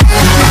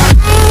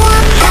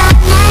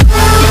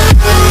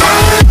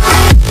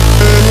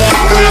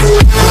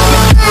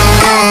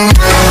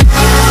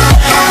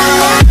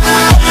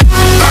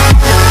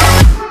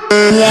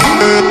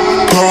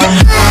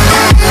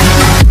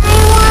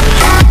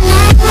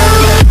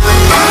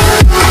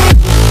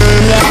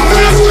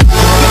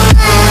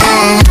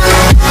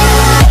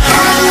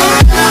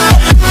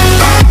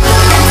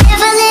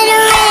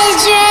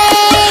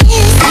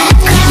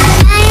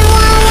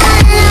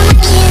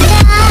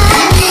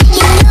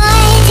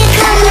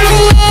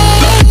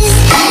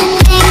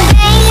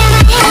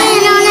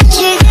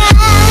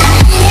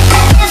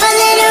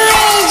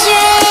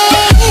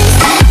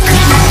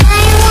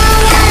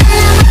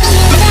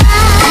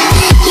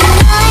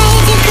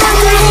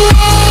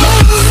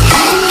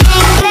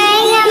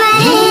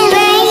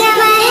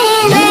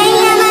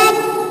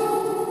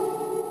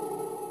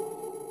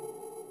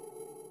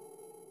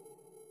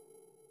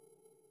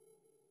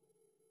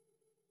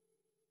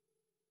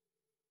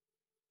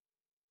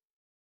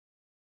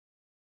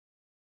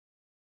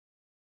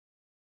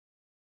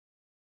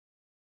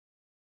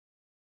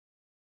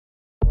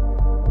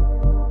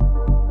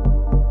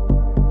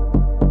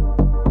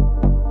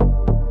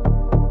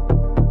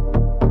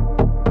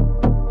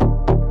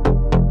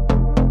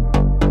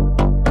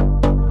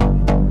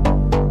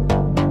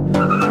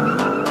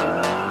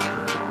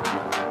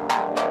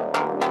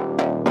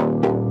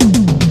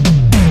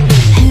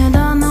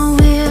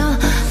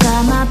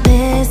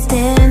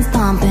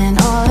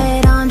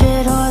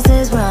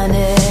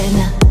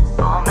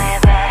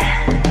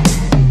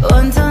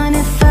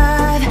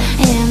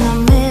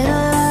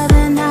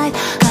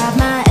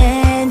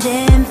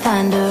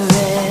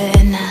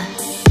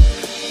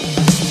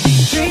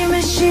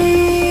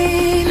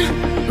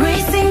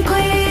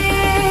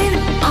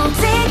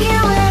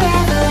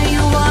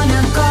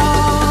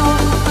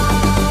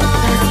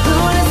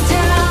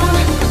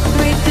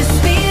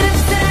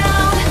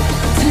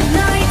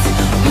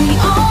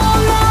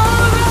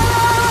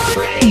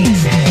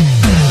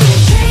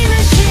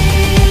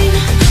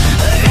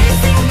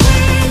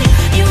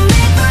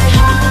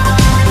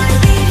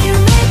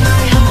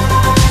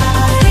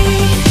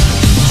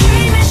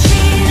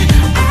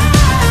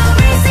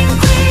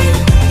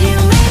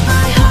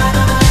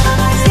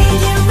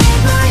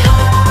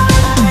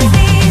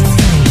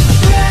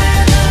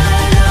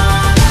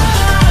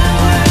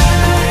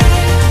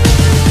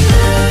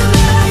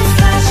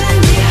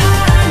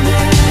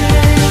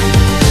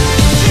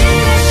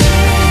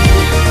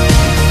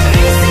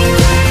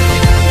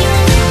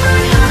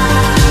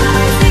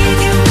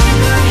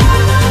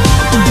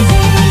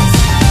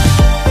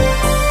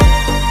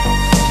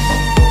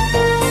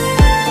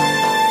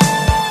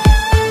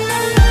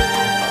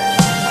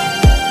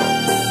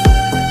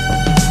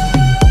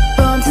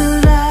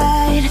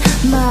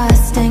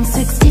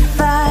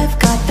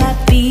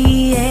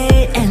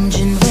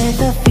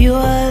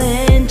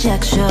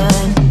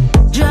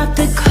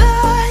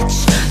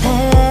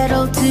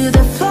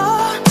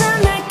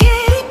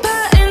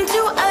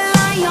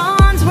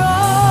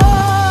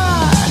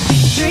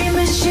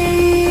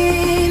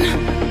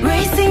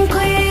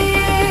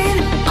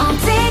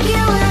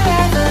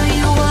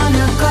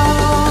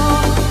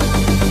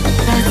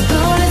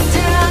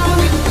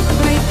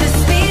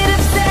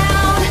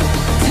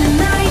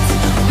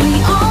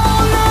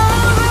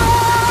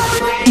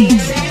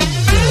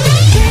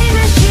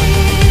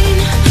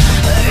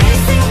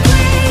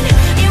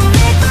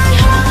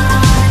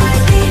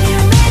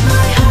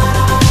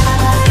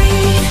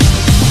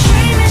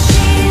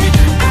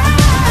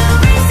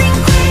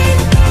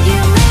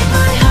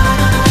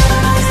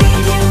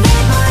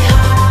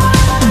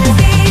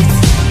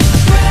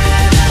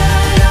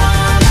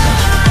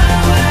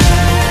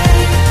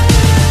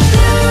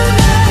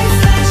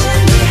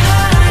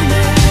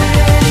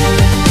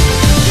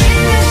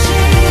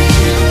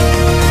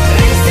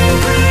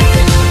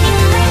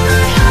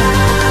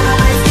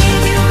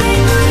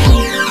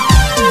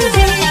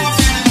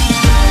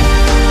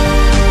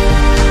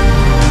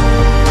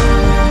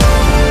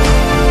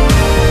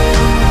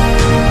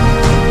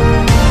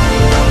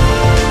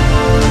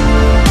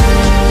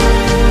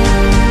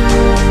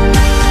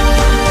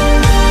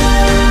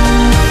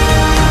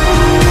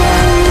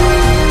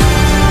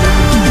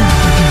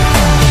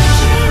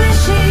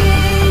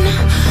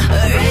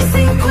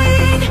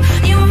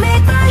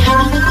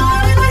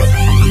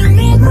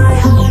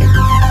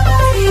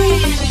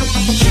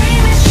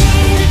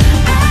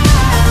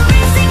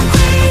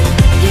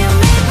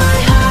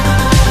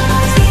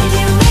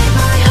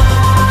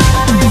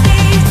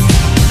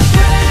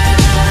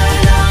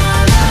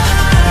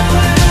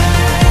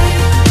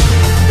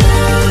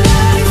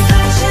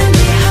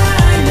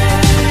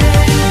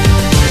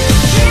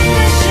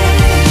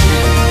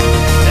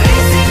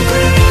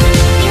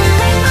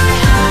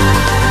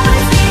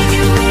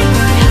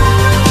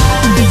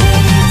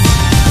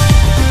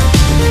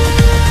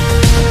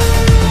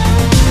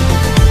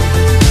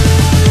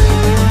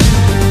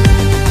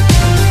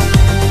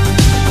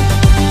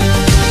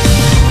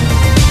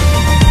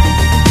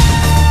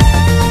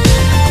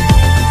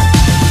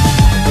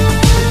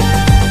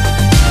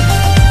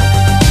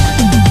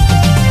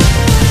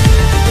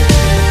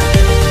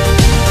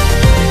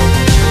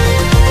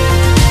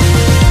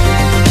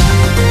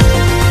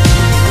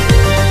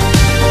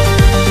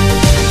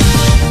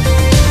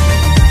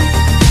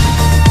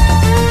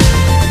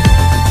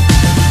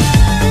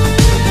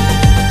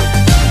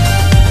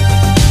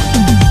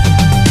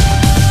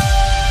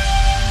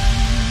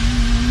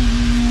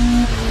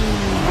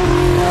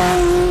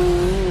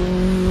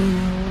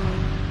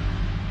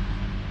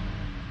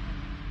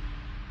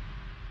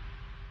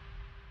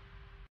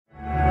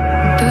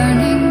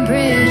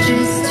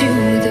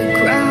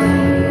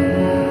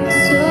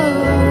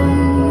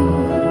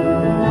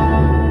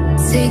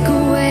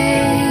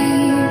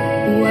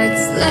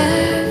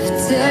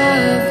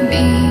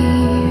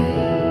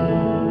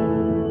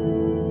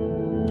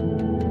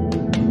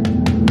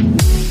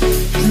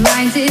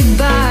 haunted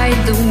by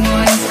the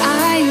ones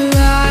I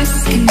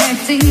lost,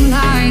 connecting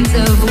lines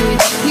of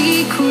which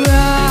we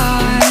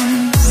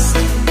crossed,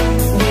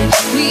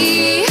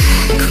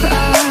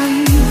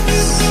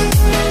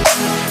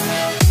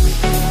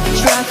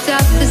 dropped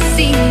off the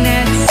scene.